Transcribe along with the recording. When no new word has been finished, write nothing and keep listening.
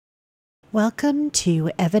Welcome to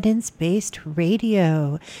Evidence-Based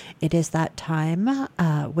Radio. It is that time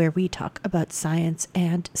where we talk about science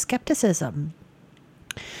and skepticism.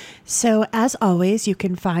 So, as always, you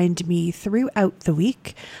can find me throughout the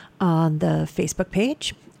week on the Facebook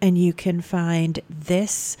page, and you can find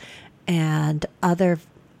this and other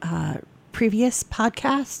previous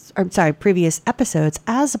episodes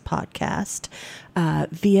as a podcast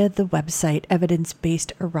via the website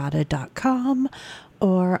evidencebasederrata.com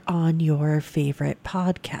or on your favorite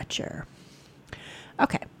podcatcher.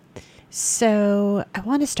 Okay, so I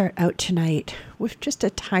want to start out tonight with just a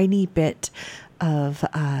tiny bit of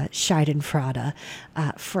Schadenfreude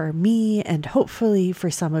for me and hopefully for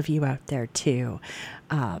some of you out there too.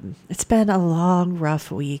 It's been a long, rough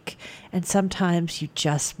week, and sometimes you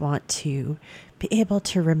just want to be able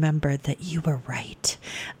to remember that you were right.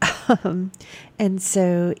 And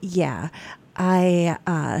so, yeah,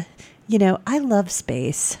 I love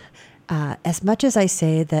space. As much as I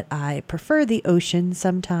say that I prefer the ocean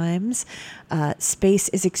sometimes, space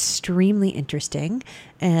is extremely interesting.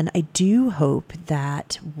 And I do hope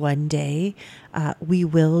that one day we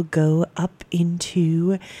will go up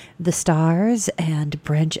into the stars and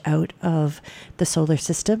branch out of the solar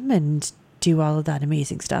system and do all of that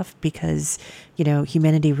amazing stuff because,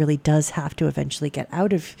 humanity really does have to eventually get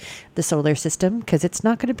out of the solar system because it's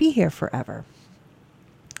not going to be here forever.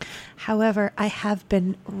 However, I have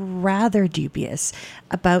been rather dubious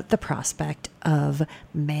about the prospect of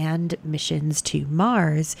manned missions to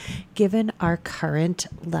Mars, given our current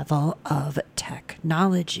level of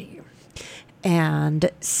technology. And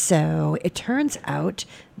so it turns out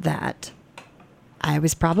that I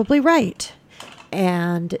was probably right.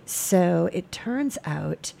 And so it turns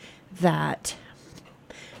out that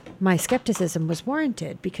my skepticism was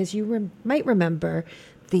warranted because you might remember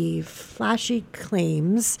the flashy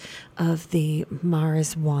claims of the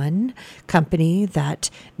Mars One company, that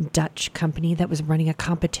Dutch company that was running a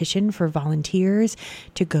competition for volunteers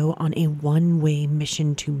to go on a one-way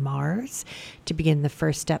mission to Mars to begin the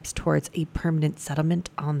first steps towards a permanent settlement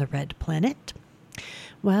on the Red Planet.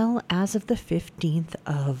 Well, as of the 15th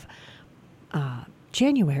of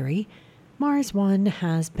January, Mars One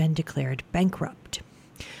has been declared bankrupt.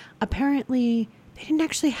 Apparently, they didn't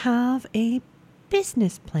actually have a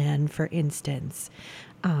business plan, for instance.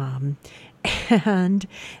 And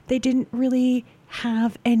they didn't really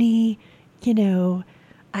have any,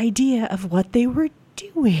 idea of what they were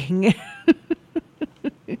doing.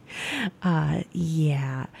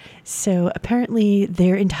 Yeah. So apparently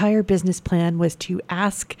their entire business plan was to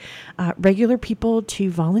ask regular people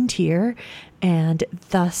to volunteer and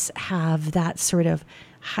thus have that sort of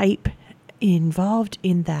hype involved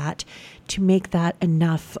in that to make that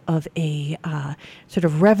enough of a sort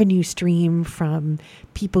of revenue stream from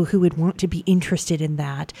people who would want to be interested in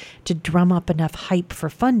that to drum up enough hype for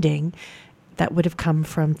funding that would have come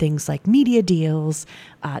from things like media deals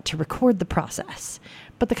to record the process.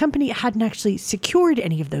 But the company hadn't actually secured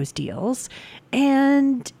any of those deals.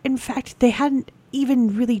 And in fact, they hadn't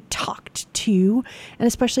even really talked to, and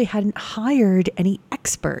especially hadn't hired any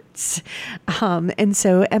experts. And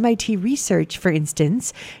so MIT research, for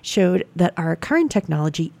instance, showed that our current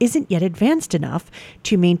technology isn't yet advanced enough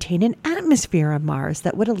to maintain an atmosphere on Mars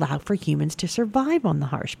that would allow for humans to survive on the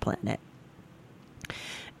harsh planet.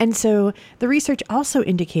 And so the research also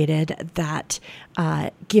indicated that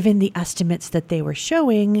given the estimates that they were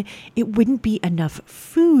showing, it wouldn't be enough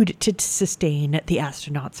food to sustain the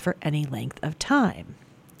astronauts for any length of time.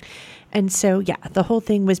 And so, yeah, the whole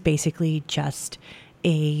thing was basically just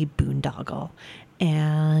a boondoggle.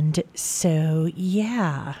 And so,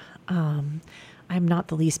 yeah, I'm not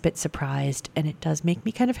the least bit surprised. And it does make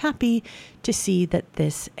me kind of happy to see that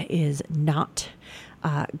this is not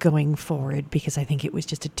going forward, because I think it was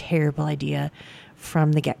just a terrible idea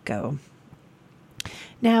from the get-go.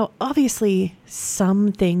 Now, obviously,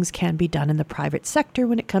 some things can be done in the private sector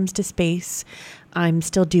when it comes to space. I'm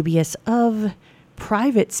still dubious of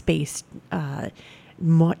private space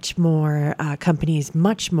much more companies,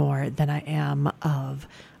 much more than I am of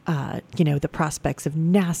the prospects of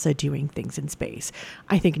NASA doing things in space.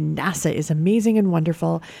 I think NASA is amazing and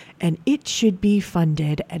wonderful, and it should be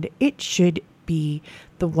funded, and it should be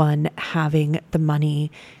the one having the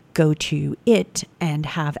money go to it and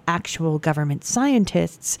have actual government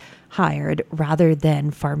scientists hired rather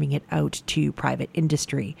than farming it out to private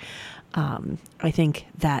industry. I think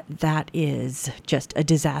that is just a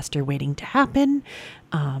disaster waiting to happen.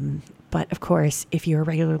 But of course, if you're a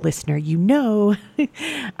regular listener, you know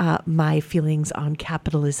my feelings on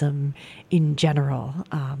capitalism in general.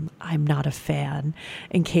 I'm not a fan,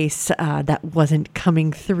 in case that wasn't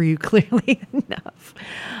coming through clearly enough.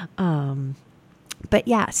 But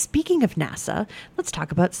yeah, speaking of NASA, let's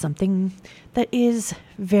talk about something that is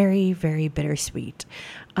very, very bittersweet.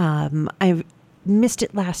 I missed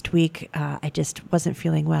it last week. I just wasn't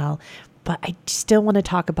feeling well, but I still want to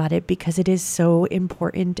talk about it because it is so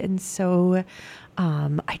important and so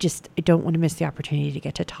I don't want to miss the opportunity to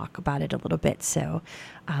get to talk about it a little bit. So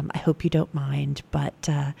I hope you don't mind. But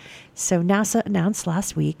so NASA announced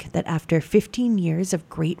last week that after 15 years of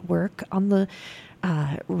great work on the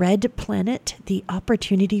Red Planet, the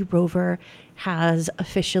Opportunity rover has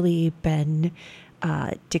officially been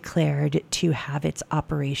declared to have its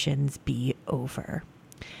operations be over.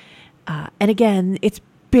 And again, it's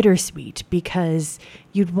bittersweet because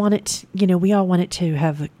you'd want it, we all want it to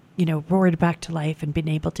have, roared back to life and been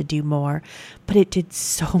able to do more, but it did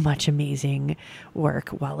so much amazing work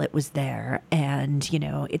while it was there. And,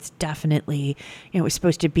 it's definitely, it was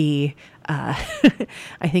supposed to be, I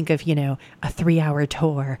think of, a 3-hour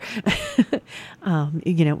tour.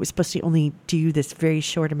 It was supposed to only do this very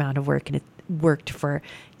short amount of work, and it worked for,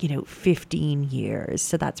 15 years.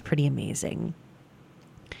 So that's pretty amazing.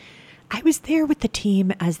 I was there with the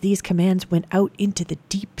team as these commands went out into the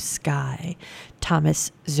deep sky.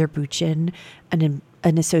 Thomas Zurbuchen, an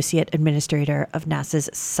associate administrator of NASA's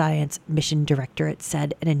Science Mission Directorate,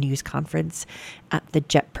 said in a news conference at the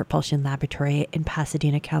Jet Propulsion Laboratory in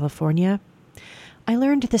Pasadena, California. I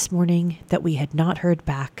learned this morning that we had not heard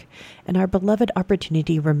back, and our beloved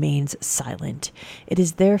Opportunity remains silent. It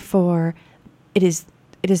is therefore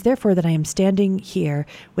that I am standing here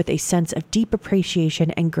with a sense of deep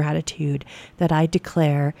appreciation and gratitude that I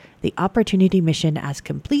declare the Opportunity mission as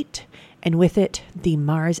complete, and with it, the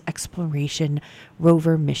Mars Exploration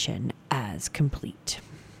Rover mission as complete.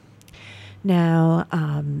 Now,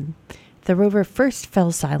 the rover first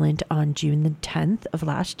fell silent on June the 10th of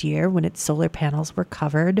last year when its solar panels were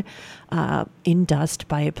covered in dust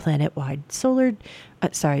by a planet-wide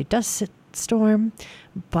dust storm,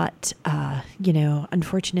 but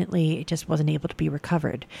unfortunately it just wasn't able to be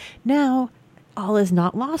recovered. Now all is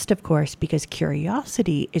not lost, of course, because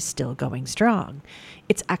Curiosity is still going strong.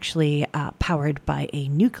 It's actually powered by a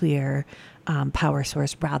nuclear power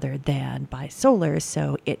source rather than by solar,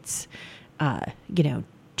 so it's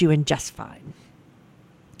doing just fine.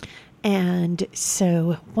 And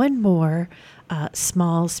so one more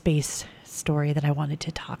small space story that I wanted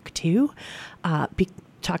to talk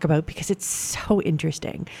about because it's so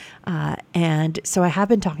interesting. And so I have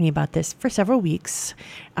been talking about this for several weeks,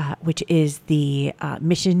 which is the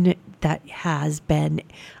mission that has been,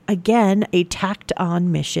 again, a tacked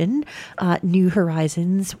on mission, New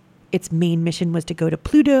Horizons. Its main mission was to go to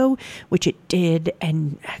Pluto, which it did,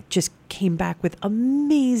 and just came back with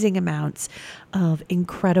amazing amounts of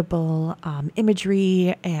incredible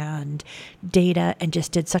imagery and data, and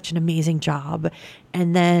just did such an amazing job.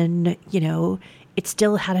 And then, it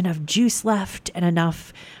still had enough juice left and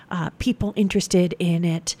enough people interested in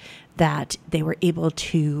it that they were able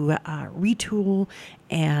to retool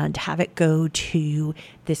and have it go to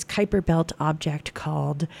this Kuiper Belt object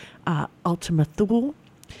called Ultima Thule.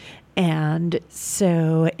 And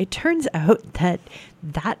so it turns out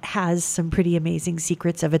that has some pretty amazing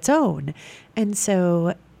secrets of its own. And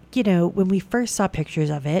so, when we first saw pictures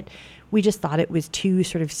of it, we just thought it was two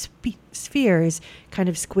sort of spheres kind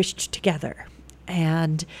of squished together.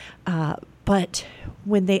 And but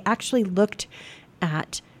when they actually looked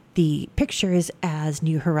at the pictures as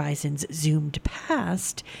New Horizons zoomed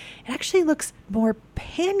past, it actually looks more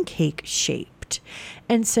pancake shaped.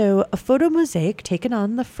 And so a photo mosaic taken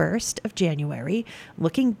on the 1st of January,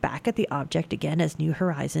 looking back at the object again as New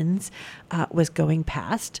Horizons was going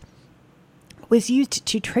past, was used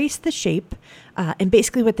to trace the shape. And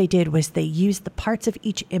basically what they did was they used the parts of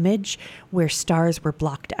each image where stars were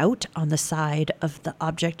blocked out on the side of the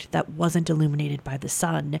object that wasn't illuminated by the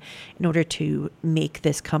sun in order to make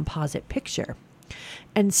this composite picture.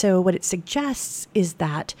 And so what it suggests is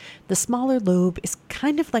that the smaller lobe is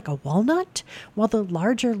kind of like a walnut, while the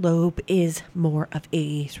larger lobe is more of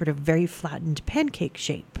a sort of very flattened pancake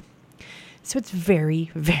shape. So it's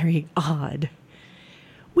very, very odd.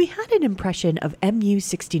 We had an impression of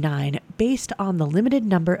MU-69 based on the limited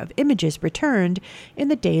number of images returned in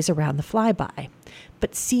the days around the flyby,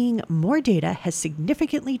 but seeing more data has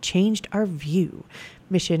significantly changed our view,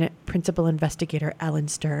 Mission Principal Investigator Alan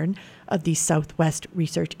Stern of the Southwest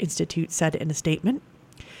Research Institute said in a statement.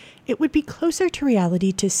 It would be closer to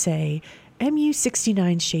reality to say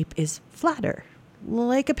MU-69's shape is flatter,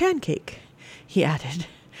 like a pancake, he added.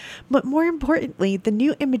 But more importantly, the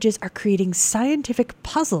new images are creating scientific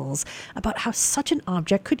puzzles about how such an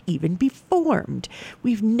object could even be formed.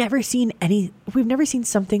 We've never seen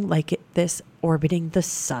something like this orbiting the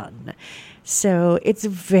sun. So it's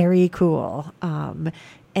very cool.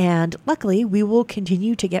 And luckily, we will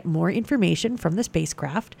continue to get more information from the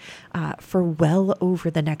spacecraft for well over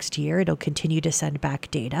the next year. It'll continue to send back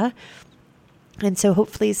data. And so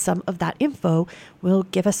hopefully some of that info will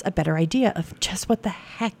give us a better idea of just what the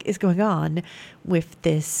heck is going on with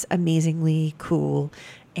this amazingly cool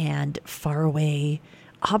and faraway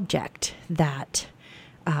object that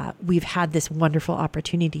we've had this wonderful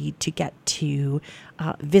opportunity to get to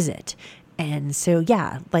visit. And so,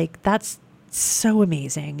 yeah, like that's so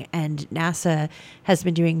amazing. And NASA has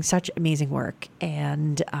been doing such amazing work.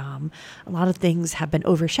 And a lot of things have been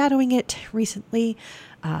overshadowing it recently.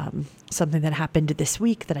 Something that happened this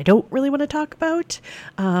week that I don't really want to talk about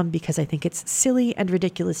because I think it's silly and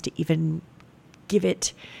ridiculous to even give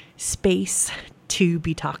it space to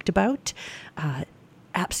be talked about.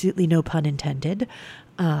 Absolutely no pun intended.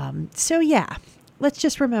 So yeah, let's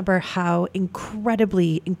just remember how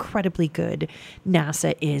incredibly, incredibly good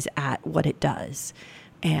NASA is at what it does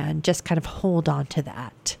and just kind of hold on to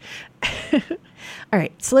that. All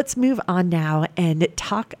right, so let's move on now and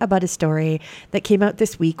talk about a story that came out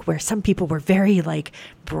this week where some people were very like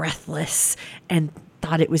breathless and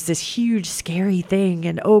thought it was this huge, scary thing.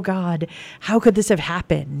 And oh God, how could this have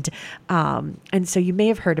happened? And so you may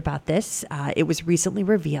have heard about this. It was recently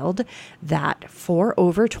revealed that for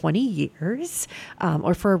over 20 years,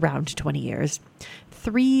 or for around 20 years,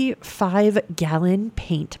 3 5-gallon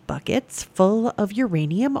paint buckets full of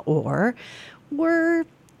uranium ore were,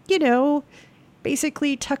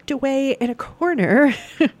 basically tucked away in a corner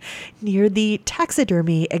near the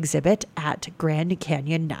taxidermy exhibit at Grand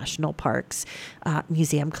Canyon National Park's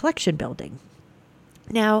Museum Collection Building.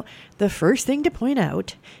 Now, the first thing to point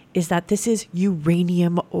out is that this is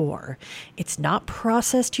uranium ore. It's not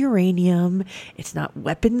processed uranium. It's not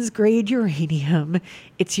weapons grade uranium.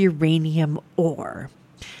 It's uranium ore.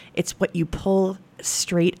 It's what you pull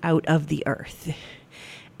straight out of the earth.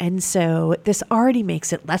 And so this already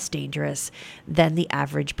makes it less dangerous than the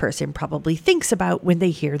average person probably thinks about when they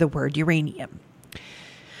hear the word uranium.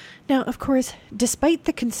 Now, of course, despite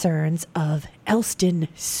the concerns of Elston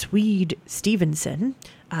Swede Stevenson,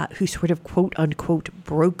 who sort of quote unquote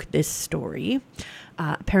broke this story,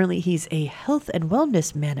 apparently he's a health and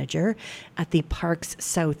wellness manager at the park's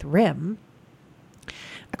South Rim.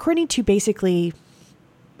 According to basically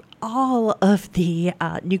all of the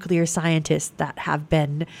nuclear scientists that have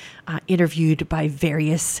been interviewed by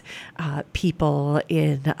various people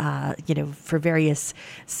in, for various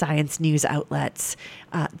science news outlets,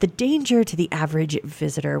 the danger to the average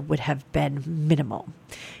visitor would have been minimal.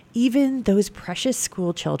 Even those precious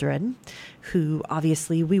school children who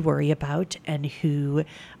obviously we worry about and who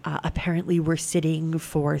apparently were sitting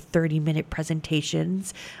for 30-minute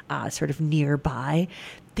presentations sort of nearby,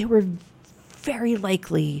 they were very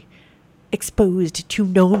likely exposed to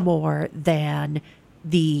no more than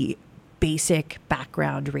the basic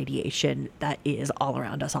background radiation that is all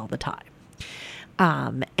around us all the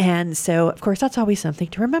time. And so, of course, that's always something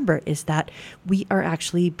to remember is that we are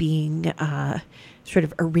actually being sort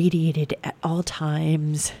of irradiated at all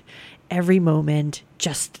times, every moment,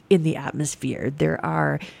 just in the atmosphere. There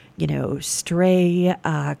are, stray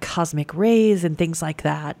cosmic rays and things like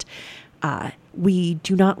that. We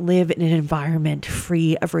do not live in an environment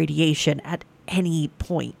free of radiation at any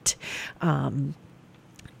point,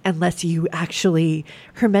 unless you actually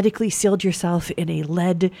hermetically sealed yourself in a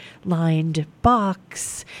lead-lined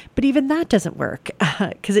box. But even that doesn't work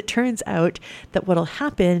because it turns out that what will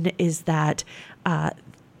happen is that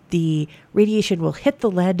the radiation will hit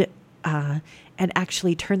the lead and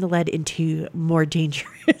actually turn the lead into more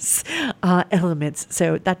dangerous elements.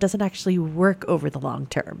 So that doesn't actually work over the long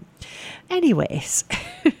term. Anyways,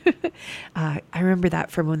 I remember that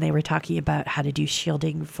from when they were talking about how to do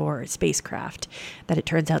shielding for spacecraft, that it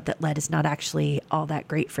turns out that lead is not actually all that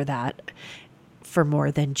great for that, for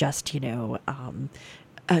more than just,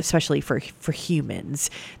 especially for humans,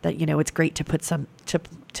 that, it's great to put some,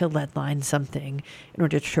 to lead line something in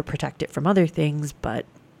order to protect it from other things. But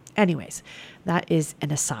anyways, that is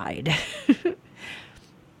an aside.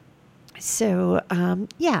 So,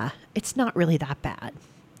 it's not really that bad.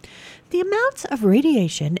 The amounts of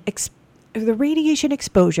radiation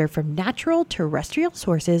exposure from natural terrestrial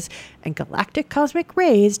sources and galactic cosmic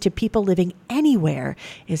rays to people living anywhere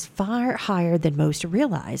is far higher than most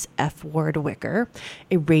realize, F. Ward Wicker,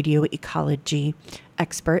 a radio ecology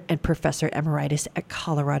expert and professor emeritus at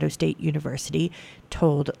Colorado State University,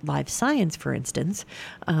 told Live Science, for instance,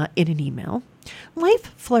 in an email,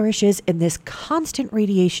 life flourishes in this constant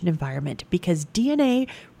radiation environment because DNA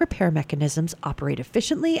repair mechanisms operate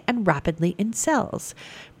efficiently and rapidly in cells,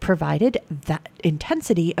 provided that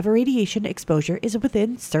intensity of a radiation exposure is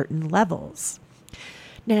within certain levels.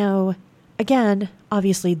 Now, again,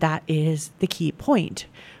 obviously that is the key point.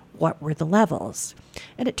 What were the levels?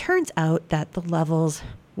 And it turns out that the levels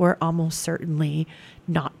were almost certainly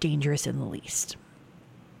not dangerous in the least.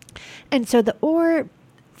 And so the ore,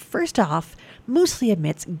 first off, mostly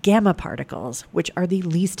emits gamma particles, which are the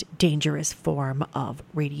least dangerous form of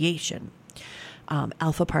radiation.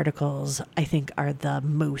 Alpha particles, I think, are the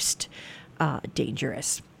most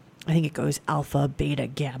dangerous. I think it goes alpha, beta,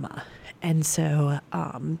 gamma. And so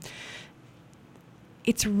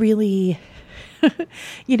it's really,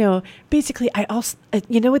 basically I also,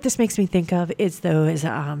 what this makes me think of is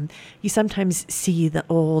you sometimes see the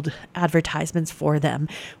old advertisements for them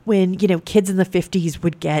when, kids in the 50s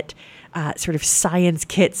would get sort of science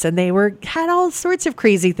kits, and they had all sorts of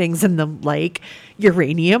crazy things in them, like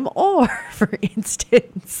uranium ore, for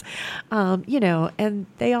instance, and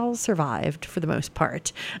they all survived for the most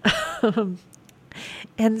part.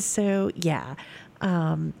 And so, yeah,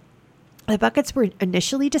 the buckets were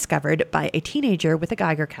initially discovered by a teenager with a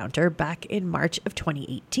Geiger counter back in March of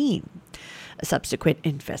 2018. A subsequent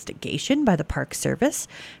investigation by the Park Service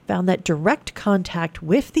found that direct contact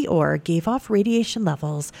with the ore gave off radiation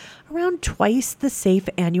levels around twice the safe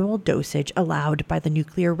annual dosage allowed by the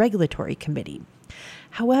Nuclear Regulatory Committee.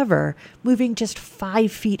 However, moving just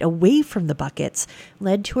 5 feet away from the buckets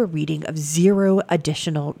led to a reading of 0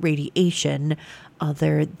 additional radiation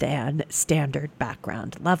other than standard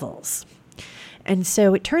background levels. And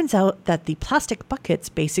so it turns out that the plastic buckets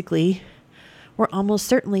basically were almost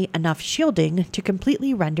certainly enough shielding to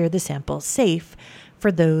completely render the sample safe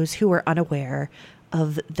for those who were unaware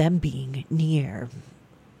of them being near.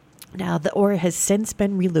 Now, the ore has since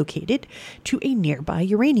been relocated to a nearby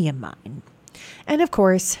uranium mine. And of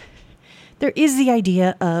course, there is the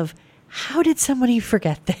idea of, how did somebody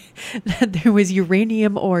forget that there was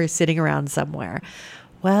uranium ore sitting around somewhere?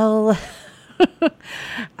 Well,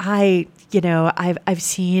 I've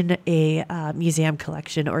seen a museum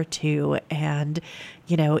collection or two, and,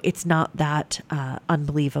 it's not that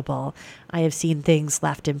unbelievable. I have seen things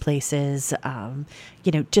left in places,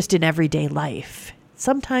 just in everyday life.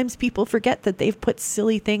 Sometimes people forget that they've put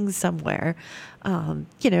silly things somewhere,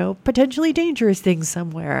 potentially dangerous things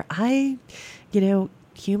somewhere.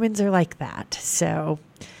 Humans are like that. So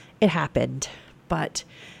it happened, but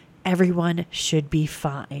everyone should be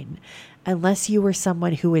fine. Unless you were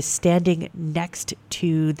someone who is standing next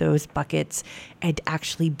to those buckets and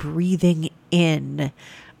actually breathing in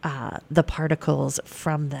the particles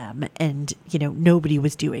from them. And, nobody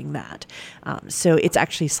was doing that. So it's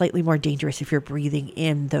actually slightly more dangerous if you're breathing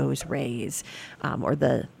in those rays or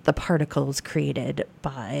the particles created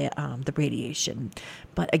by the radiation.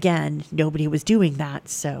 But again, nobody was doing that,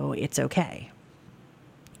 so it's okay.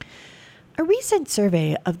 A recent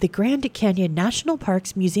survey of the Grand Canyon National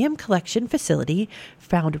Park's museum collection facility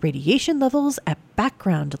found radiation levels at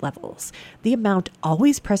background levels, the amount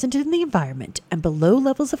always present in the environment, and below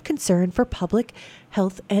levels of concern for public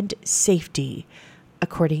health and safety,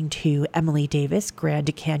 according to Emily Davis,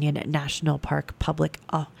 Grand Canyon National Park Public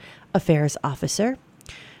Affairs Officer.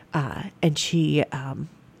 And she,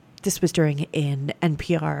 this was during an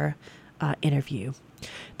NPR interview.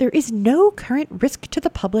 There is no current risk to the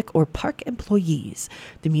public or park employees.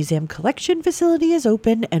 The museum collection facility is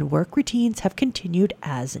open and work routines have continued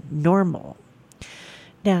as normal.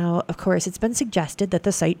 Now, of course, it's been suggested that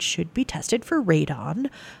the site should be tested for radon,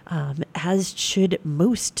 as should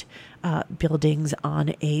most buildings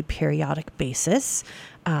on a periodic basis.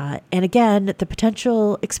 And again, the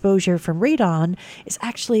potential exposure from radon is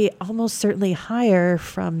actually almost certainly higher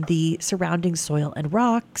from the surrounding soil and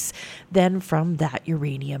rocks than from that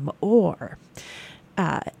uranium ore.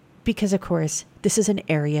 Because, of course, this is an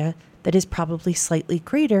area that is probably slightly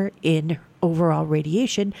greater in overall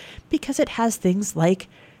radiation because it has things like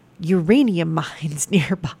uranium mines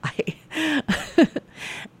nearby.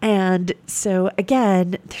 And so,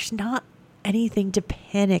 again, there's not anything to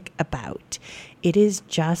panic about. It is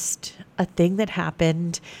just a thing that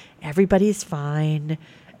happened. Everybody's fine.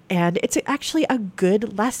 And it's actually a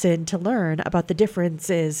good lesson to learn about the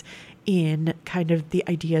differences in kind of the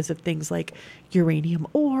ideas of things like uranium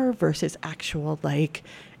ore versus actual like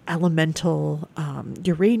elemental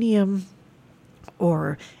uranium,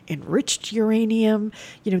 or enriched uranium.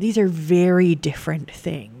 These are very different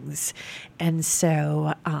things. And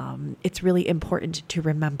so it's really important to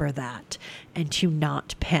remember that and to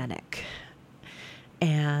not panic.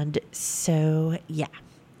 And so, yeah.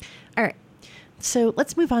 All right. So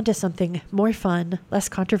let's move on to something more fun, less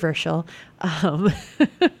controversial.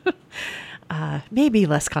 Maybe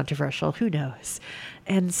less controversial, who knows?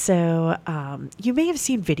 And so you may have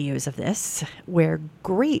seen videos of this where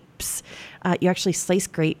grapes, you actually slice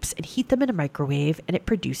grapes and heat them in a microwave and it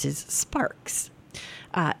produces sparks.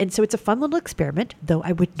 And so it's a fun little experiment, though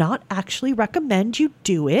I would not actually recommend you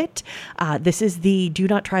do it. This is the do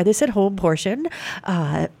not try this at home portion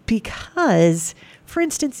because, for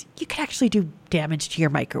instance, you could actually do damage to your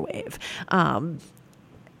microwave.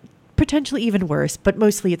 Potentially even worse, but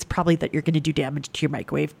mostly it's probably that you're going to do damage to your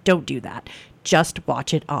microwave. Don't do that. Just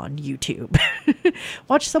watch it on YouTube.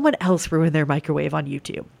 Watch someone else ruin their microwave on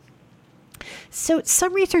YouTube. So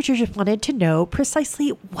some researchers wanted to know precisely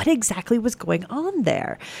what exactly was going on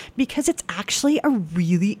there, because it's actually a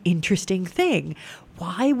really interesting thing.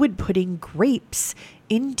 Why would putting grapes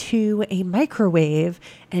into a microwave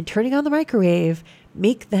and turning on the microwave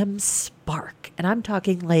make them spark? And I'm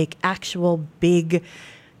talking like actual big,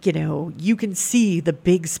 you can see the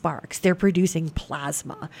big sparks. They're producing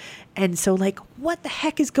plasma. And so what the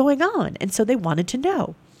heck is going on? And so they wanted to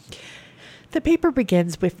know. The paper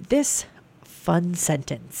begins with this fun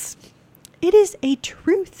sentence. It is a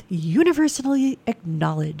truth universally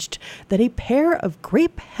acknowledged that a pair of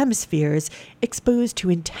grape hemispheres exposed to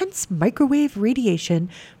intense microwave radiation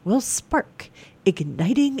will spark,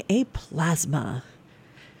 igniting a plasma.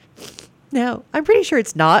 Now, I'm pretty sure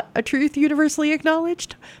it's not a truth universally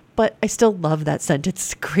acknowledged, but I still love that sentence.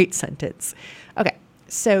 It's a great sentence. Okay,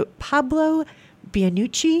 so Pablo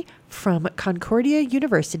Bianucci from Concordia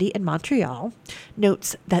University in Montreal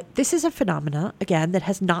notes that this is a phenomena, again, that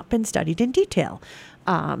has not been studied in detail.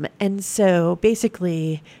 And so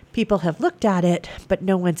basically people have looked at it, but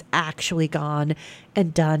no one's actually gone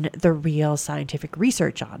and done the real scientific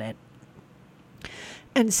research on it.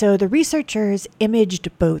 And so the researchers imaged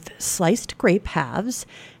both sliced grape halves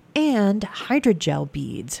and hydrogel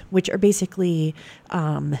beads, which are basically,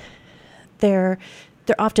 they're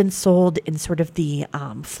often sold in sort of the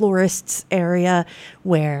florists area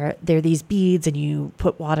where they're these beads and you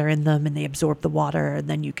put water in them and they absorb the water and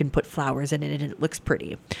then you can put flowers in it and it looks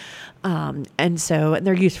pretty. And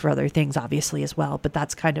they're used for other things obviously as well, but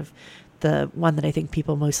that's kind of the one that I think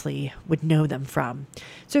people mostly would know them from.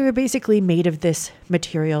 So they're basically made of this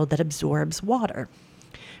material that absorbs water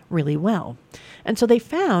really well. And so they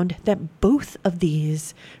found that both of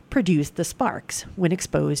these produce the sparks when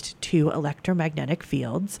exposed to electromagnetic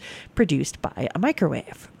fields produced by a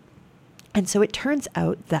microwave. And so it turns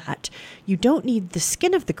out that you don't need the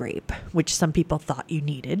skin of the grape, which some people thought you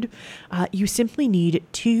needed. You simply need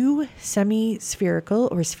two semi-spherical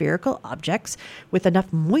or spherical objects with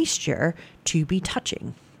enough moisture to be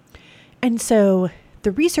touching. And so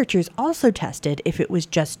the researchers also tested if it was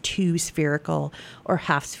just two spherical or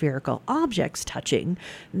half spherical objects touching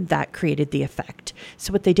that created the effect.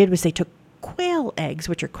 So what they did was they took quail eggs,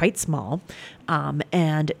 which are quite small,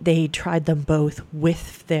 and they tried them both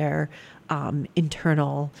with their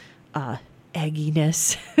internal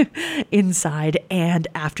egginess inside and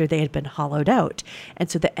after they had been hollowed out. And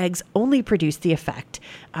so the eggs only produced the effect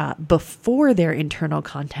before their internal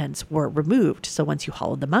contents were removed. So once you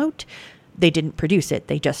hollowed them out, they didn't produce it.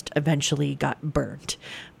 They just eventually got burnt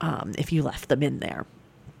if you left them in there.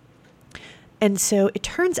 And so it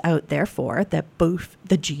turns out, therefore, that both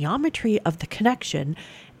the geometry of the connection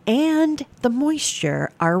and the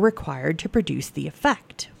moisture are required to produce the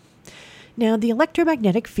effect. Now, the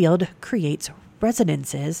electromagnetic field creates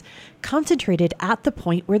resonances concentrated at the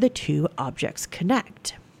point where the two objects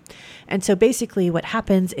connect. And so basically what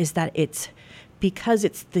happens is that because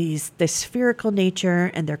it's the spherical nature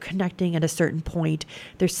and they're connecting at a certain point,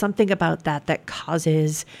 there's something about that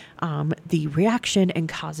causes the reaction and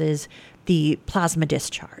causes the plasma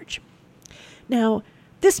discharge. Now,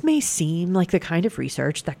 this may seem like the kind of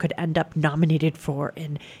research that could end up nominated for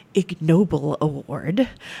an Ig Nobel Award,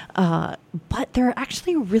 but there are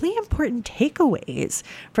actually really important takeaways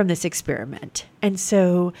from this experiment. And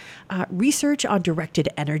so research on directed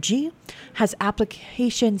energy has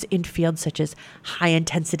applications in fields such as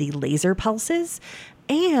high-intensity laser pulses,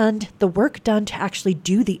 and the work done to actually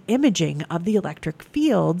do the imaging of the electric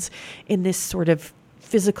fields in this sort of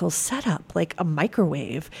physical setup like a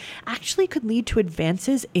microwave actually could lead to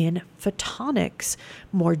advances in photonics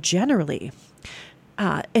more generally.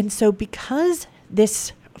 And so because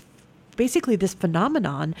this basically this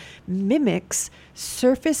phenomenon mimics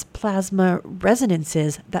surface plasma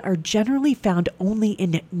resonances that are generally found only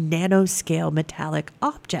in nanoscale metallic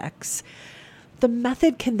objects. The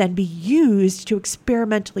method can then be used to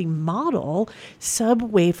experimentally model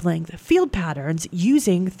sub-wavelength field patterns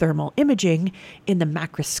using thermal imaging in the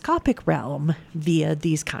macroscopic realm via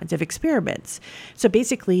these kinds of experiments. So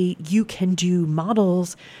basically, you can do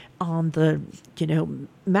models on the,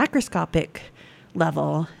 macroscopic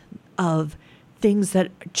level of things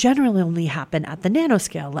that generally only happen at the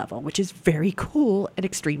nanoscale level, which is very cool and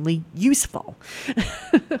extremely useful.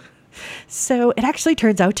 So it actually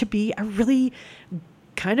turns out to be a really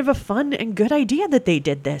kind of a fun and good idea that they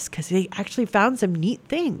did this, because they actually found some neat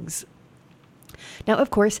things. Now,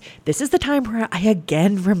 of course, this is the time where I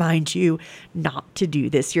again remind you not to do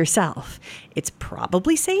this yourself. It's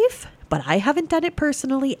probably safe, but I haven't done it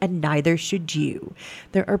personally, and neither should you.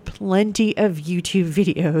 There are plenty of YouTube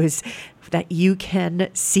videos that you can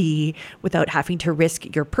see without having to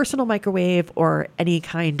risk your personal microwave or any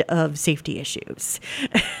kind of safety issues.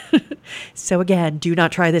 So again, do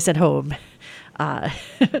not try this at home.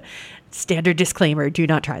 Standard disclaimer, do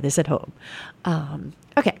not try this at home.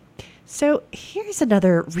 Okay. So here's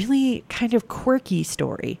another really kind of quirky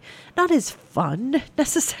story. Not as fun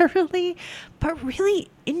necessarily, but really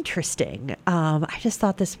interesting. I just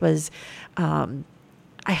thought this was, I've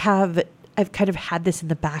kind of had this in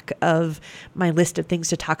the back of my list of things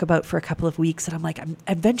to talk about for a couple of weeks. And I'm like, I'm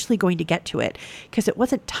eventually going to get to it, because it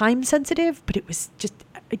wasn't time sensitive, but it was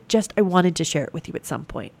I wanted to share it with you at some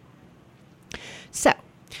point. So,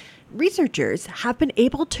 researchers have been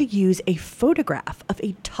able to use a photograph of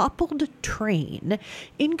a toppled train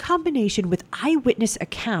in combination with eyewitness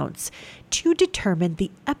accounts to determine the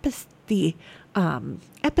epicenter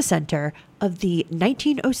of the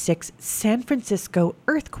 1906 San Francisco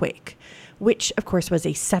earthquake, which of course was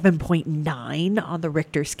a 7.9 on the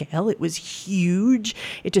Richter scale. It was huge.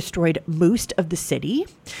 It destroyed most of the city.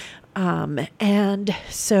 And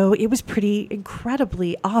so it was pretty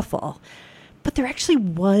incredibly awful. But there actually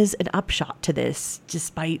was an upshot to this,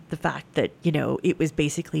 despite the fact that, it was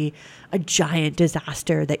basically a giant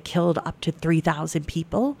disaster that killed up to 3,000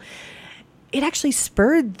 people. It actually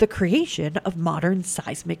spurred the creation of modern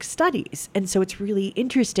seismic studies. And so it's really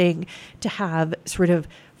interesting to have sort of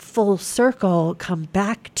full circle come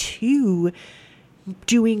back to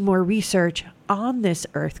doing more research on this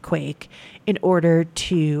earthquake in order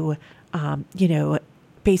to,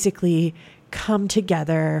 basically come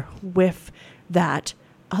together with that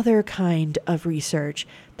other kind of research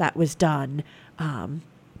that was done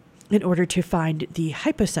in order to find the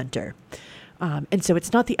hypocenter. And so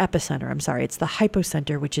it's not the epicenter, I'm sorry, it's the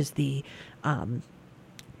hypocenter, which is the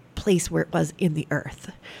place where it was in the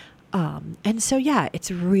earth. And so, yeah,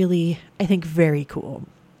 it's really, I think, very cool.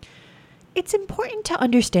 It's important to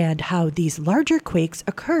understand how these larger quakes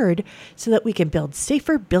occurred so that we can build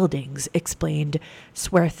safer buildings, explained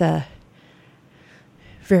Swertha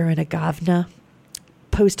Veronagovna,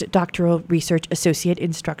 postdoctoral research associate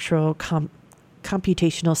in structural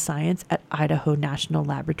computational science at Idaho National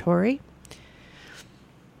Laboratory.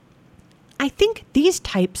 I think these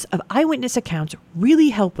types of eyewitness accounts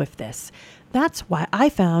really help with this. That's why I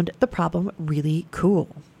found the problem really cool.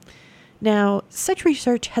 Now, such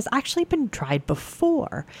research has actually been tried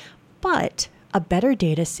before, but a better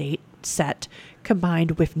data set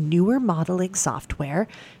combined with newer modeling software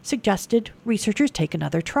suggested researchers take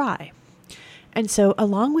another try. And so,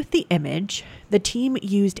 along with the image, the team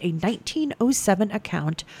used a 1907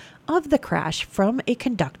 account of the crash from a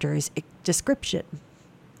conductor's description.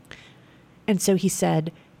 And so he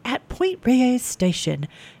said, "At Point Reyes Station,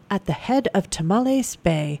 at the head of Tamales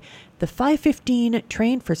Bay, the 5:15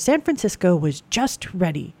 train for San Francisco was just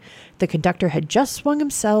ready. The conductor had just swung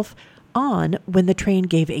himself on when the train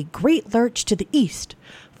gave a great lurch to the east,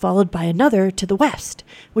 followed by another to the west,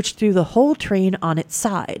 which threw the whole train on its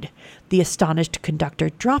side. The astonished conductor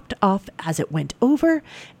dropped off as it went over,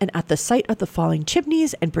 and at the sight of the falling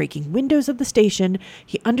chimneys and breaking windows of the station,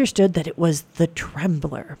 he understood that it was the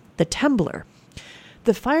trembler.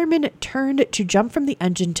 The fireman turned to jump from the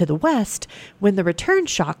engine to the west. When the return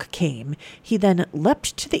shock came, he then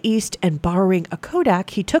leapt to the east, and borrowing a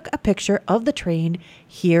Kodak, he took a picture of the train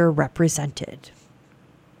here represented."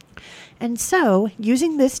 And so,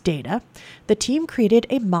 using this data, the team created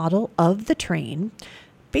a model of the train,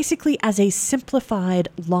 basically as a simplified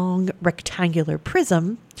long rectangular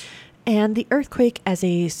prism, and the earthquake as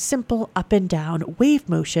a simple up and down wave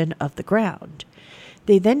motion of the ground.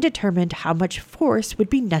 They then determined how much force would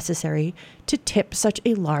be necessary to tip such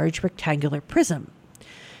a large rectangular prism.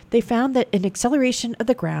 They found that an acceleration of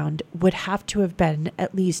the ground would have to have been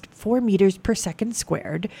at least 4 meters per second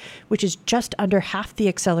squared, which is just under half the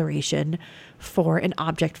acceleration for an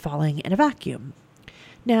object falling in a vacuum.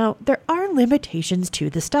 Now, there are limitations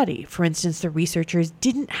to the study. For instance, the researchers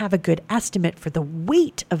didn't have a good estimate for the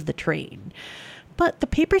weight of the train. But the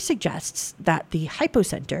paper suggests that the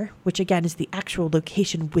hypocenter, which again is the actual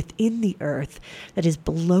location within the Earth that is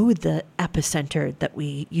below the epicenter that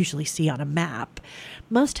we usually see on a map,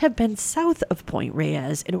 must have been south of Point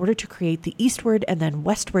Reyes in order to create the eastward and then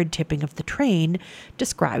westward tipping of the train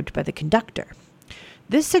described by the conductor.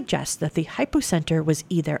 This suggests that the hypocenter was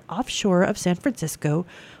either offshore of San Francisco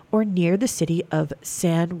or near the city of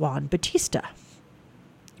San Juan Bautista.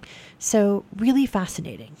 So, really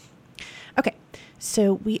fascinating. Okay,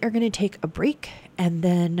 so we are going to take a break, and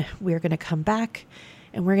then we're going to come back,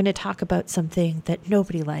 and we're going to talk about something that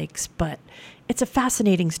nobody likes, but it's a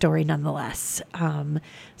fascinating story nonetheless.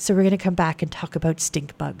 So we're going to come back and talk about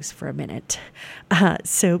stink bugs for a minute.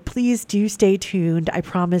 So please do stay tuned. I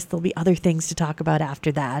promise there'll be other things to talk about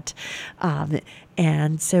after that.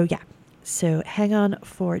 And so, yeah. So hang on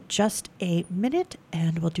for just a minute,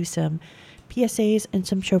 and we'll do some PSAs and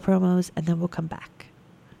some show promos, and then we'll come back.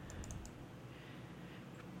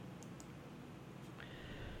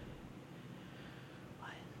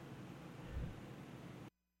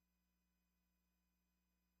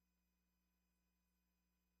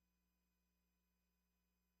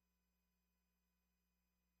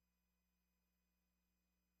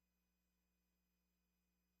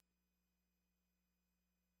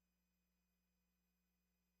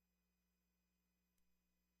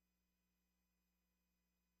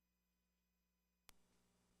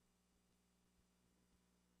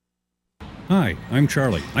 Hi, I'm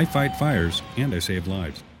Charlie. I fight fires and I save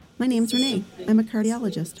lives. My name's Renee. I'm a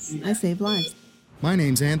cardiologist. I save lives. My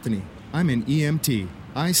name's Anthony. I'm an EMT.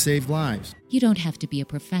 I save lives. You don't have to be a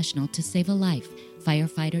professional to save a life.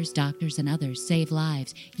 Firefighters, doctors, and others save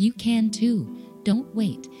lives. You can too. Don't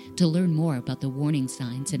wait. To learn more about the warning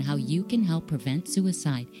signs and how you can help prevent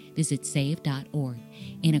suicide, visit save.org.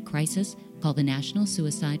 In a crisis, call the National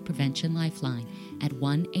Suicide Prevention Lifeline at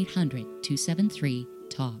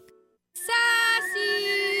 1-800-273-TALK.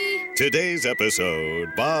 Sassy! Today's episode,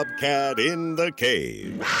 Bobcat in the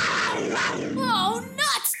Cave. Oh,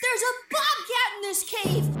 nuts! There's a bobcat in this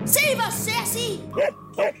cave! Save us, Sassy!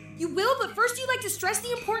 You will, but first you'd like to stress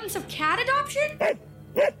the importance of cat adoption?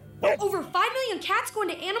 Over 5 million cats go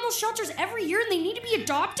into animal shelters every year and they need to be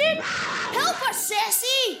adopted? Help us,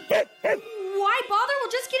 Sassy! Why bother?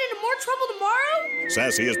 We'll just get into more trouble tomorrow?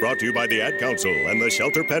 Sassy is brought to you by the Ad Council and the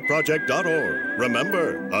ShelterPetProject.org.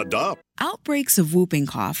 Remember, adopt. Outbreaks of whooping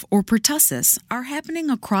cough, or pertussis, are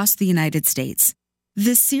happening across the United States.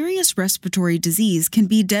 This serious respiratory disease can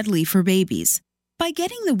be deadly for babies. By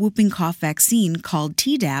getting the whooping cough vaccine, called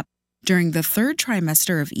Tdap, during the 3rd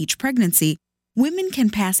trimester of each pregnancy, women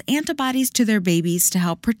can pass antibodies to their babies to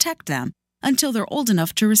help protect them until they're old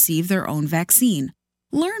enough to receive their own vaccine.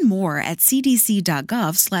 Learn more at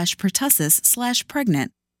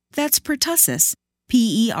cdc.gov/pertussis/pregnant. That's pertussis,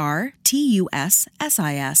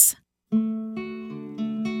 PERTUSSIS.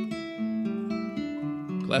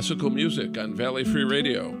 Classical music on Valley Free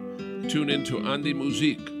Radio. Tune in to Andi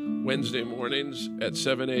Musique Wednesday mornings at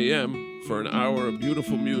 7 a.m. for an hour of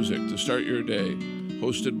beautiful music to start your day.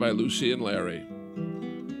 Hosted by Lucy and Larry.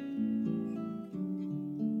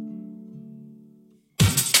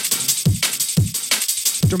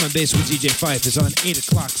 Drum and Bass with DJ Fife is on 8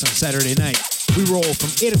 o'clock on Saturday night. We roll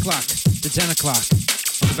from 8 o'clock to 10 o'clock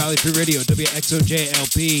on the Valley Free Radio,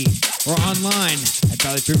 WXOJLP, or online at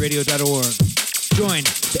valleyfreeradio.org. Join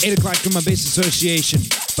the 8 o'clock Drum and Bass Association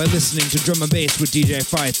by listening to Drum and Bass with DJ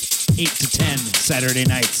Fife, 8 to 10 Saturday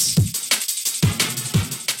nights.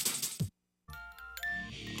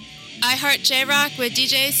 I Heart J-Rock with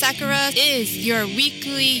DJ Sakura is your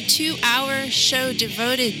weekly 2-hour show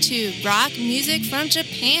devoted to rock music from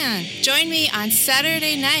Japan. Join me on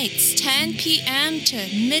Saturday nights, 10 p.m. to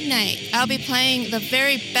midnight. I'll be playing the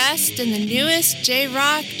very best and the newest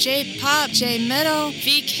J-Rock, J-Pop, J-Metal,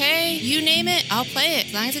 VK, you name it, I'll play it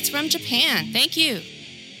as long as it's from Japan. Thank you.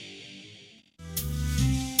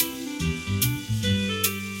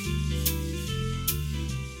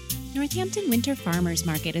 Northampton Winter Farmers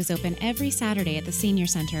Market is open every Saturday at the Senior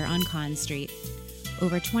Center on Conn Street.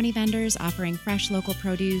 Over 20 vendors offering fresh local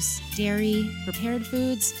produce, dairy, prepared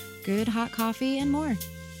foods, good hot coffee, and more.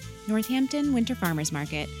 Northampton Winter Farmers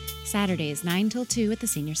Market, Saturdays 9 till 2 at the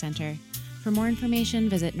Senior Center. For more information,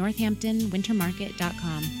 visit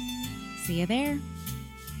northamptonwintermarket.com. See you there.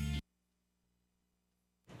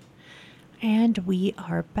 And we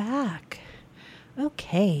are back.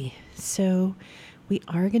 Okay, so we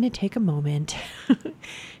are going to take a moment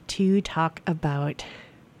to talk about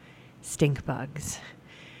stink bugs.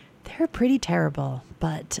 They're pretty terrible,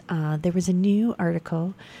 but there was a new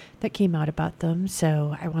article that came out about them,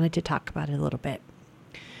 so I wanted to talk about it a little bit.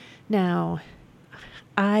 Now,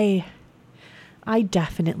 I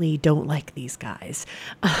definitely don't like these guys.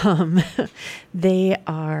 They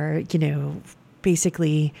are,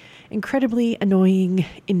 basically incredibly annoying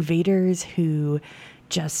invaders who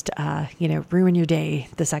just, ruin your day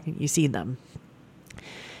the second you see them.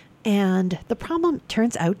 And the problem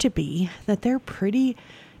turns out to be that they're pretty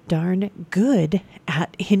darn good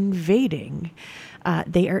at invading.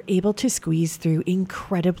 They are able to squeeze through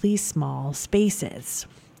incredibly small spaces.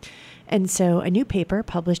 And so a new paper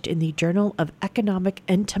published in the Journal of Economic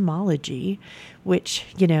Entomology, which,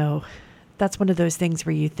 that's one of those things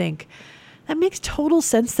where you think, that makes total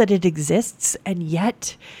sense that it exists, and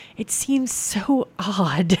yet it seems so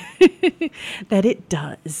odd that it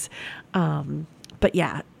does. But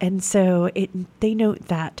yeah, and so they note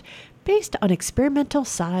that based on experimental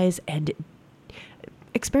data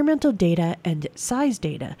and size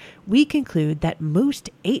data, we conclude that most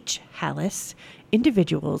H. hallus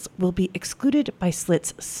individuals will be excluded by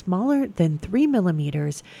slits smaller than 3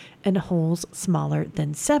 millimeters and holes smaller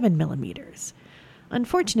than 7 millimeters.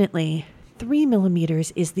 Unfortunately, 3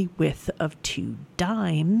 millimeters is the width of 2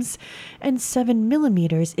 dimes, and 7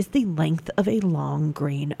 millimeters is the length of a long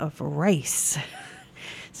grain of rice.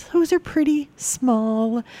 So those are pretty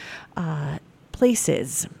small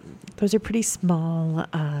places. Those are pretty small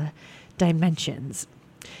dimensions.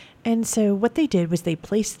 And so what they did was they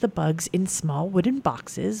placed the bugs in small wooden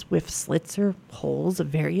boxes with slits or holes of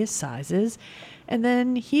various sizes, and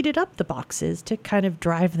then heated up the boxes to kind of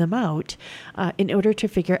drive them out in order to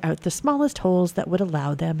figure out the smallest holes that would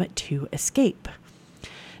allow them to escape.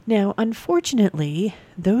 Now, unfortunately,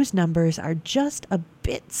 those numbers are just a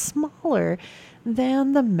bit smaller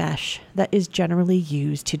than the mesh that is generally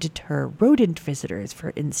used to deter rodent visitors,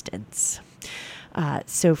 for instance.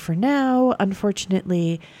 So for now,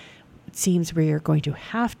 unfortunately, it seems we are going to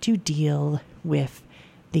have to deal with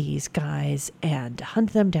these guys and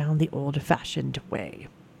hunt them down the old-fashioned way.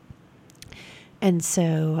 And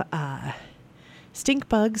so stink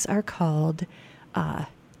bugs are called,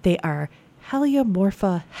 they are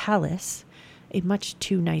Heliomorpha hallus, a much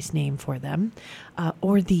too nice name for them,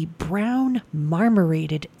 or the brown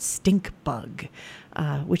marmorated stink bug,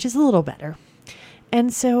 which is a little better.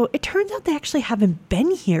 And so it turns out they actually haven't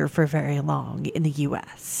been here for very long in the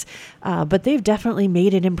U.S., but they've definitely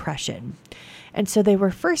made an impression. And so they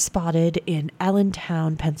were first spotted in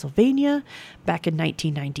Allentown, Pennsylvania, back in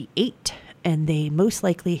 1998, and they most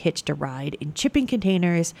likely hitched a ride in shipping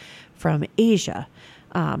containers from Asia.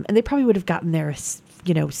 And they probably would have gotten there,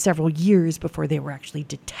 several years before they were actually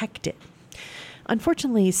detected.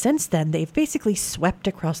 Unfortunately, since then, they've basically swept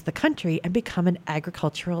across the country and become an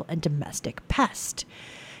agricultural and domestic pest.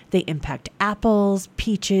 They impact apples,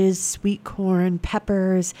 peaches, sweet corn,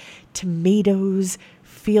 peppers, tomatoes,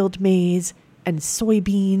 field maize, and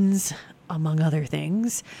soybeans, among other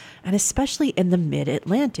things, and especially in the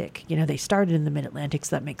mid-Atlantic. They started in the mid-Atlantic,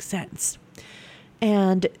 so that makes sense.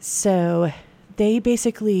 And so they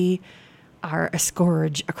basically are a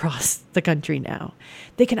scourge across the country now.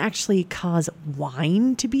 They can actually cause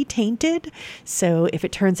wine to be tainted. So if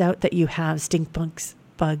it turns out that you have stink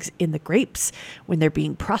bugs in the grapes, when they're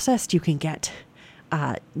being processed, you can get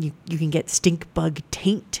you can get stink bug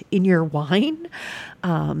taint in your wine.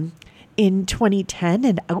 In 2010,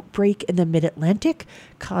 an outbreak in the mid-Atlantic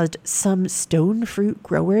caused some stone fruit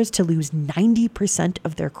growers to lose 90%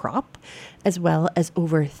 of their crop, as well as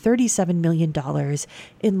over $37 million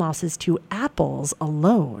in losses to apples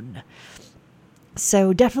alone.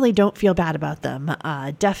 So definitely don't feel bad about them.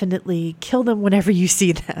 Definitely kill them whenever you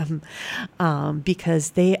see them,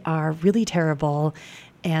 because they are really terrible,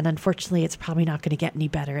 and unfortunately it's probably not going to get any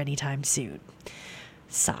better anytime soon.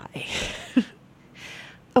 Sigh.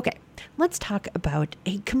 Okay. Let's talk about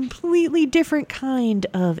a completely different kind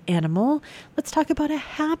of animal. Let's talk about a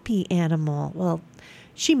happy animal. Well,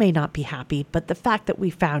 she may not be happy, but the fact that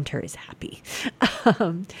we found her is happy.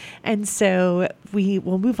 And so we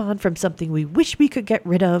will move on from something we wish we could get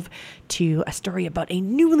rid of to a story about a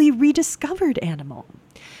newly rediscovered animal.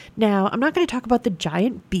 Now, I'm not going to talk about the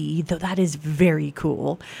giant bee, though that is very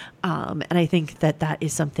cool. And I think that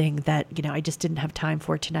is something that, I just didn't have time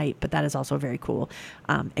for tonight, but that is also very cool.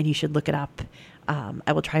 And you should look it up.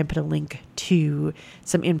 I will try and put a link to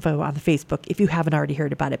some info on the Facebook if you haven't already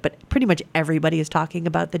heard about it. But pretty much everybody is talking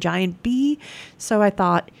about the giant bee. So I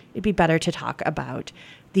thought it'd be better to talk about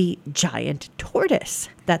the giant tortoise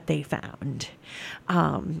that they found.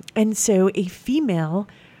 And so a female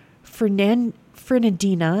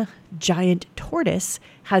Fernandina giant tortoise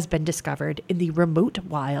has been discovered in the remote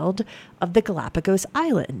wild of the Galapagos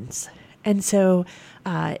Islands. And so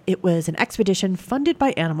it was an expedition funded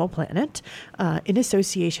by Animal Planet in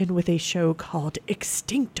association with a show called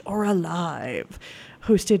Extinct or Alive,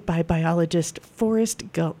 hosted by biologist Forrest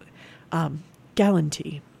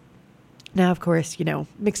Galanty. Now, of course,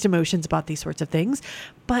 mixed emotions about these sorts of things,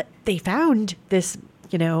 but they found this,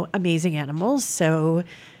 amazing animals. So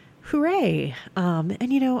hooray. And,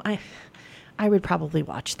 I would probably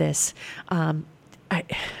watch this. I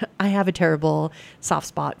have a terrible soft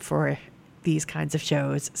spot for these kinds of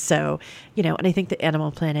shows. So, and I think the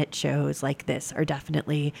Animal Planet shows like this are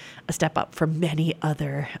definitely a step up from many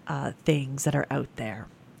other things that are out there.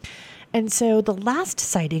 And so the last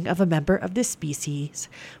sighting of a member of this species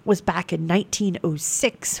was back in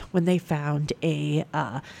 1906 when they found a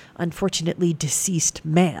unfortunately deceased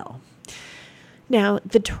male. Now,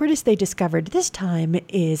 the tortoise they discovered this time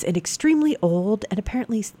is an extremely old and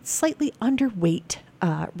apparently slightly underweight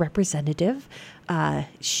representative.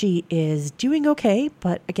 She is doing okay,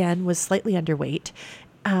 but again, was slightly underweight.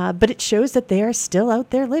 But it shows that they are still out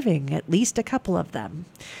there living, at least a couple of them.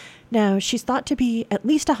 Now, she's thought to be at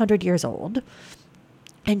least 100 years old,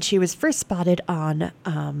 and she was first spotted on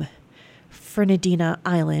Fernandina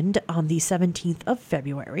Island on the 17th of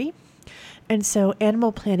February. And so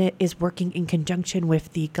Animal Planet is working in conjunction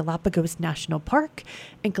with the Galapagos National Park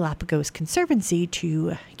and Galapagos Conservancy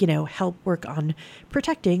to, help work on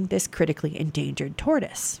protecting this critically endangered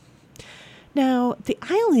tortoise. Now, the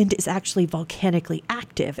island is actually volcanically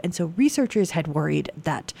active, and so researchers had worried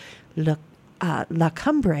that La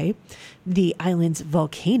Cumbre, the island's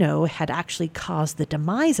volcano, had actually caused the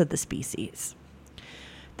demise of the species.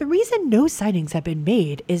 The reason no sightings have been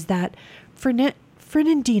made is that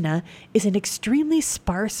Fernandina is an extremely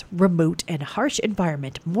sparse, remote, and harsh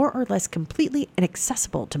environment, more or less completely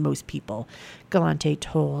inaccessible to most people, Galante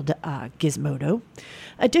told Gizmodo.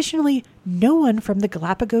 Additionally, no one from the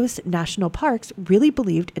Galapagos National Parks really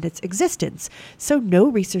believed in its existence, so no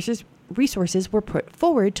resources were put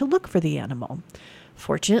forward to look for the animal.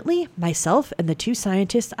 Fortunately, myself and the two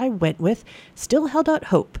scientists I went with still held out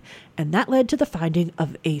hope, and that led to the finding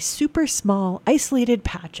of a super small, isolated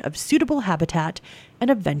patch of suitable habitat and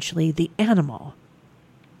eventually the animal.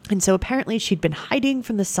 And so apparently she'd been hiding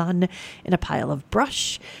from the sun in a pile of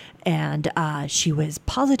brush, and she was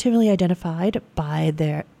positively identified by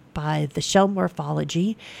the shell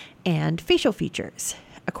morphology and facial features,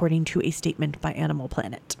 according to a statement by Animal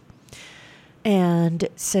Planet. And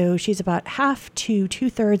so she's about half to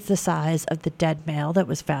 2/3 the size of the dead male that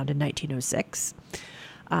was found in 1906.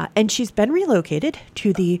 And she's been relocated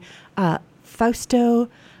to the Fausto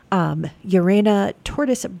Llarena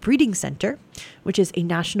Tortoise Breeding Center, which is a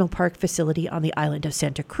national park facility on the island of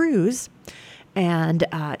Santa Cruz. And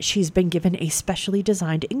she's been given a specially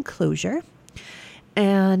designed enclosure.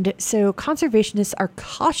 And so conservationists are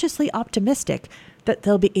cautiously optimistic that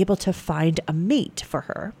they'll be able to find a mate for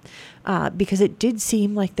her, because it did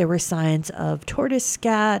seem like there were signs of tortoise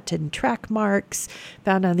scat and track marks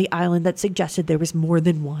found on the island that suggested there was more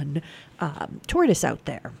than one tortoise out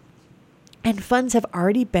there. And funds have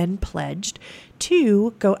already been pledged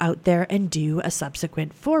to go out there and do a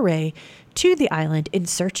subsequent foray to the island in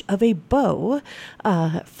search of a beau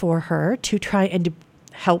for her to try and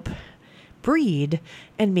help breed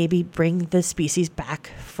and maybe bring the species back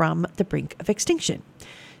from the brink of extinction.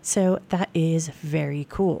 So that is very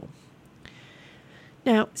cool.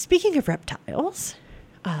 Now, speaking of reptiles,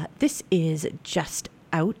 this is just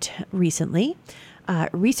out recently.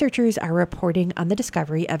 Researchers are reporting on the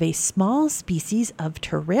discovery of a small species of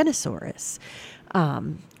Tyrannosaurus,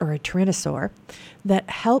 or a tyrannosaur, that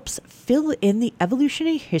helps fill in the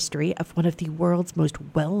evolutionary history of one of the world's most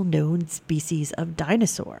well-known species of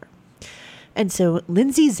dinosaur. And so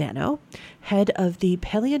Lindsay Zano, head of the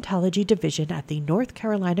Paleontology Division at the North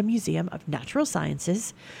Carolina Museum of Natural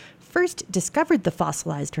Sciences, first discovered the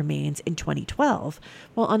fossilized remains in 2012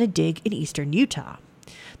 while on a dig in eastern Utah.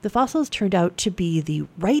 The fossils turned out to be the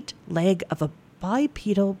right leg of a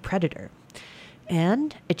bipedal predator,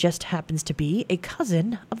 and it just happens to be a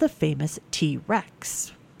cousin of the famous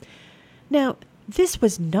T-Rex. Now, this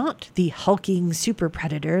was not the hulking super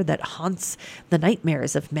predator that haunts the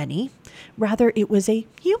nightmares of many. Rather, it was a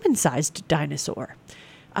human-sized dinosaur.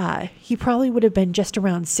 He probably would have been just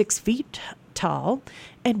around 6 feet tall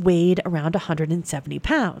and weighed around 170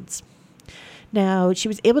 pounds. Now, she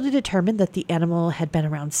was able to determine that the animal had been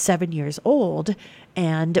around 7 years old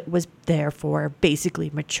and was therefore basically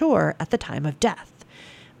mature at the time of death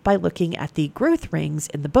by looking at the growth rings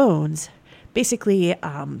in the bones. Basically,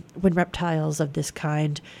 when reptiles of this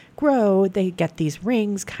kind grow, they get these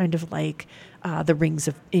rings, kind of like the rings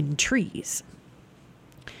in trees.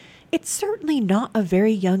 It's certainly not a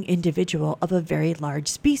very young individual of a very large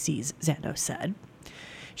species, Zanos said.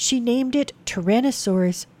 She named it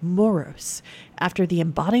Tyrannosaurus moros, after the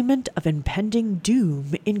embodiment of impending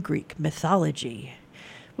doom in Greek mythology,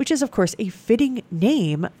 which is, of course, a fitting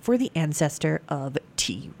name for the ancestor of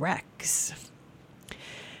T-Rex.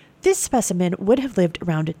 This specimen would have lived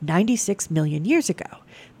around 96 million years ago.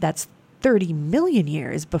 That's 30 million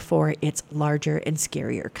years before its larger and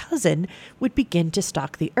scarier cousin would begin to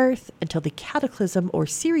stalk the Earth until the cataclysm or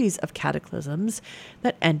series of cataclysms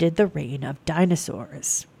that ended the reign of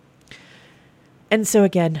dinosaurs. And so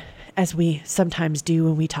again, as we sometimes do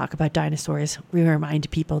when we talk about dinosaurs, we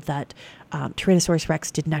remind people that Tyrannosaurus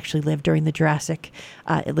rex didn't actually live during the Jurassic.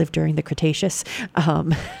 It lived during the Cretaceous.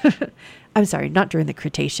 I'm sorry, not during the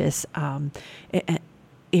Cretaceous.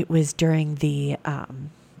 It was during the...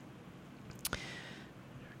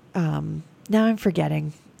 now I'm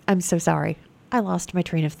forgetting. I'm so sorry. I lost my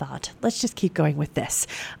train of thought. Let's just keep going with this.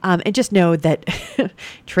 And just know that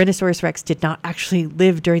Tyrannosaurus rex did not actually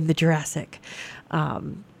live during the Jurassic.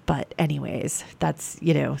 But anyways, that's,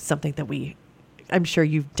 something that I'm sure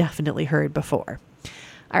you've definitely heard before.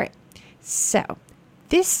 All right. So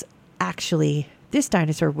this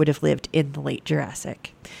dinosaur would have lived in the late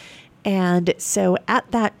Jurassic. And so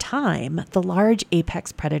at that time, the large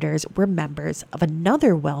apex predators were members of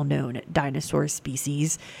another well-known dinosaur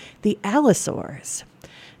species, the allosaurs.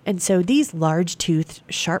 And so these large-toothed,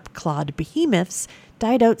 sharp-clawed behemoths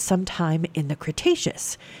died out sometime in the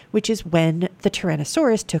Cretaceous, which is when the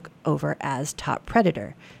Tyrannosaurus took over as top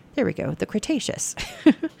predator. There we go, the Cretaceous.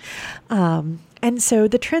 And so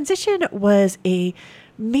the transition was a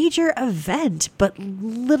major event, but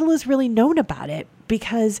little is really known about it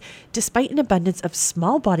because despite an abundance of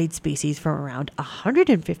small-bodied species from around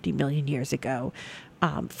 150 million years ago,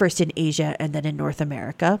 first in Asia and then in North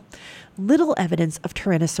America, little evidence of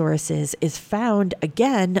Tyrannosauruses is found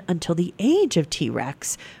again until the age of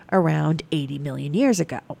T-Rex around 80 million years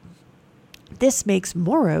ago. This makes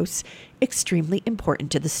Moros extremely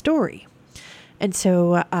important to the story. And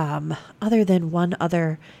so other than one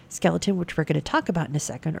other skeleton, which we're going to talk about in a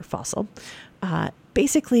second, or fossil,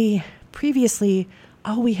 basically previously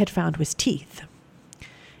all we had found was teeth.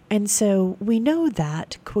 And so we know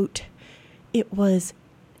that, quote, it was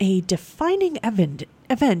a defining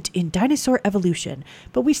event in dinosaur evolution,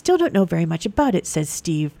 but we still don't know very much about it, says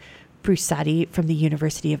Steve Brusati from the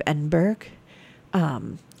University of Edinburgh.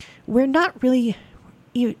 We're not really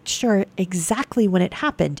sure exactly when it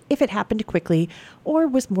happened, if it happened quickly or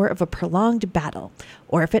was more of a prolonged battle,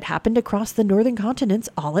 or if it happened across the northern continents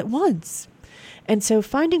all at once. And so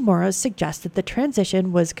finding Moros suggests that the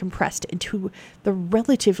transition was compressed into the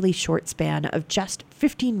relatively short span of just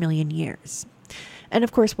 15 million years. And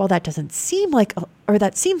of course, while that doesn't seem like,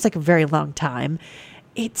 that seems like a very long time,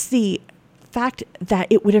 it's the fact that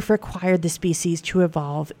it would have required the species to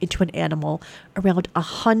evolve into an animal around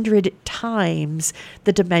 100 times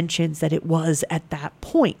the dimensions that it was at that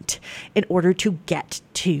point in order to get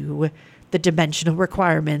to the dimensional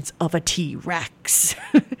requirements of a T-Rex.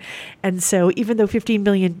 And so even though 15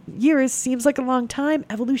 million years seems like a long time,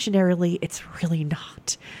 evolutionarily, it's really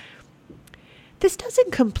not. This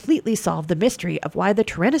doesn't completely solve the mystery of why the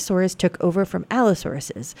Tyrannosaurus took over from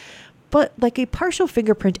Allosauruses, but like a partial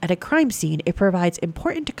fingerprint at a crime scene, it provides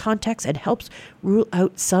important context and helps rule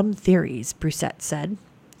out some theories, Brusette said.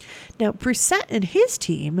 Now, Brusette and his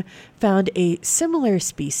team found a similar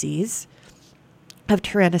species of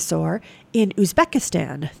Tyrannosaur in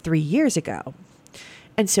Uzbekistan 3 years ago.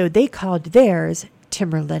 And so they called theirs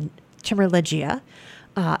Timurlengia,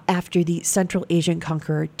 after the Central Asian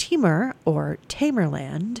conqueror Timur, or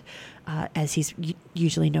Tamerlane, as he's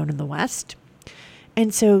usually known in the West.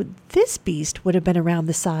 And so this beast would have been around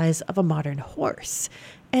the size of a modern horse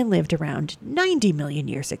and lived around 90 million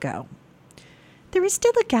years ago. There is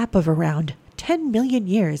still a gap of around 10 million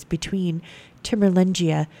years between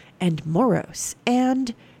Timurlengia and Moros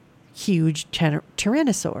and huge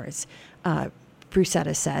tyrannosaurs,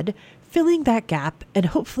 Brusetta said. Filling that gap, and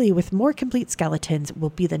hopefully with more complete skeletons, will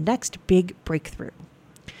be the next big breakthrough.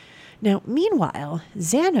 Now, meanwhile,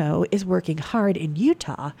 Xano is working hard in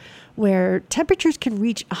Utah, where temperatures can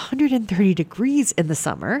reach 130 degrees in the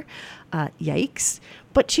summer. Yikes.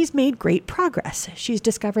 But she's made great progress. She's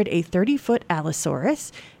discovered a 30-foot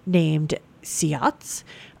Allosaurus named Seots,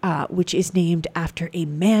 which is named after a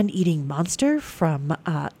man-eating monster from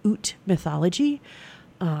Ute mythology.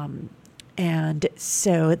 And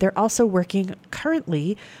so they're also working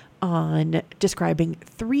currently on describing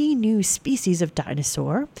 3 new species of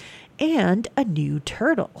dinosaur and a new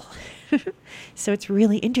turtle. So it's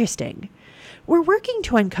really interesting. We're working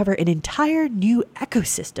to uncover an entire new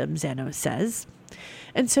ecosystem, Xano says.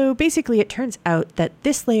 And so basically it turns out that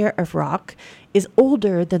this layer of rock is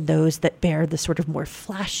older than those that bear the sort of more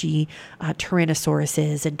flashy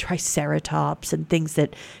Tyrannosauruses and Triceratops and things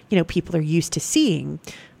that, people are used to seeing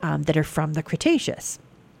that are from the Cretaceous.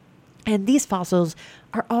 And these fossils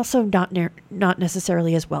are also not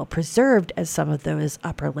necessarily as well preserved as some of those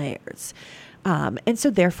upper layers. And so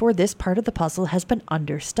therefore, this part of the puzzle has been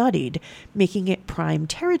understudied, making it prime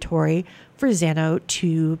territory for Xano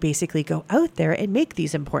to basically go out there and make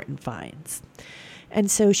these important finds. And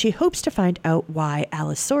so she hopes to find out why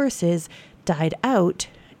Allosauruses died out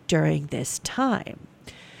during this time.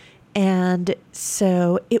 And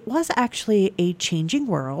so it was actually a changing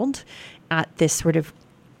world at this sort of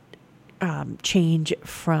change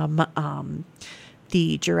from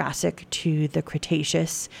the Jurassic to the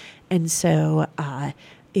Cretaceous. And so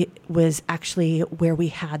it was actually where we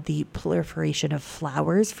had the proliferation of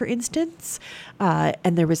flowers, for instance.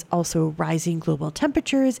 And there was also rising global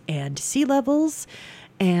temperatures and sea levels.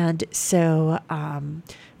 And so,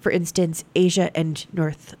 for instance, Asia and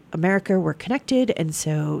North America were connected. And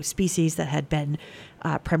so species that had been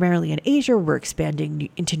primarily in Asia were expanding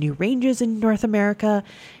into new ranges in North America.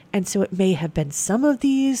 And so it may have been some of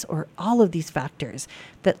these or all of these factors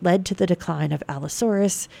that led to the decline of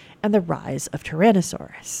Allosaurus and the rise of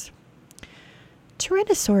Tyrannosaurus.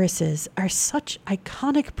 Tyrannosauruses are such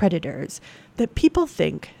iconic predators that people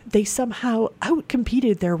think they somehow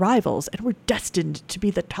outcompeted their rivals and were destined to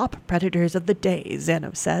be the top predators of the day,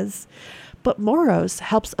 Xano says. But Moros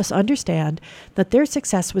helps us understand that their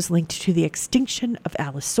success was linked to the extinction of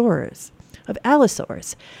Allosaurus.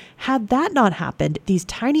 Had that not happened, these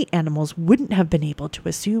tiny animals wouldn't have been able to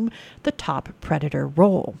assume the top predator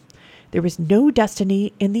role. There was no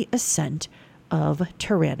destiny in the ascent of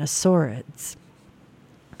Tyrannosaurids.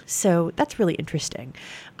 So that's really interesting.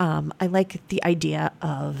 I like the idea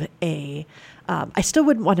of I still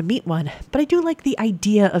wouldn't want to meet one, but I do like the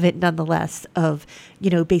idea of it nonetheless, of,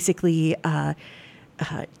 basically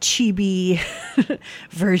chibi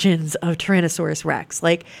versions of Tyrannosaurus Rex.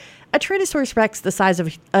 Like, a Tyrannosaurus Rex the size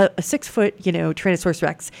of a 6-foot, Tyrannosaurus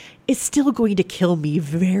Rex is still going to kill me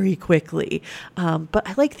very quickly. But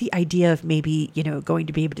I like the idea of maybe, going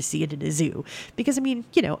to be able to see it in a zoo. Because,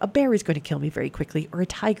 a bear is going to kill me very quickly, or a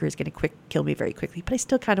tiger is going to kill me very quickly, but I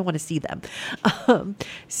still kind of want to see them.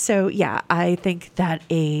 So, yeah, I think that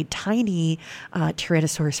a tiny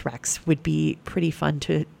Tyrannosaurus Rex would be pretty fun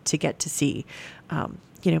to get to see.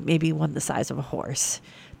 Maybe one the size of a horse.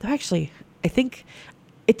 Though actually, I think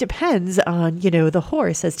it depends on, the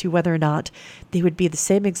horse as to whether or not they would be the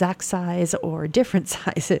same exact size or different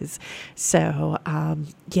sizes. So,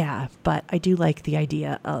 yeah, but I do like the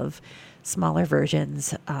idea of smaller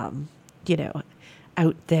versions,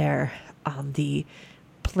 out there on the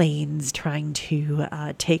plains trying to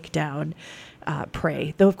take down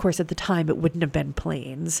prey. Though, of course, at the time, it wouldn't have been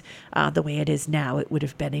plains. The way it is now, it would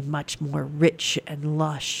have been a much more rich and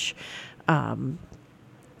lush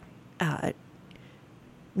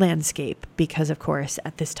landscape, because of course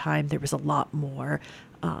at this time there was a lot more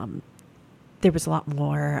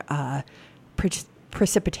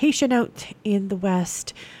precipitation out in the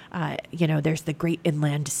west. There's the great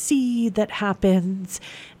inland sea that happens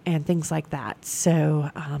and things like that. So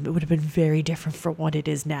it would have been very different from what it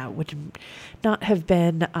is now. It would not have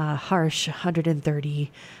been harsh 130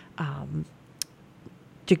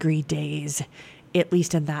 degree days, at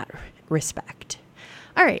least in that respect.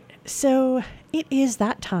 All right, so it is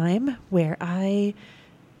that time where I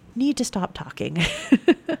need to stop talking.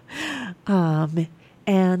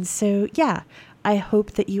 And so, yeah, I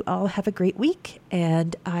hope that you all have a great week,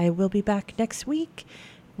 and I will be back next week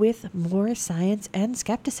with more science and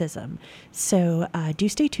skepticism. So do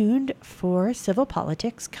stay tuned for Civil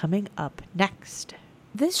Politics coming up next.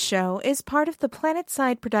 This show is part of the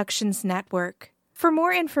PlanetSide Productions Network. For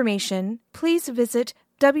more information, please visit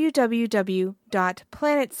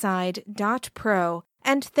www.planetside.pro,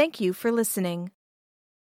 and thank you for listening.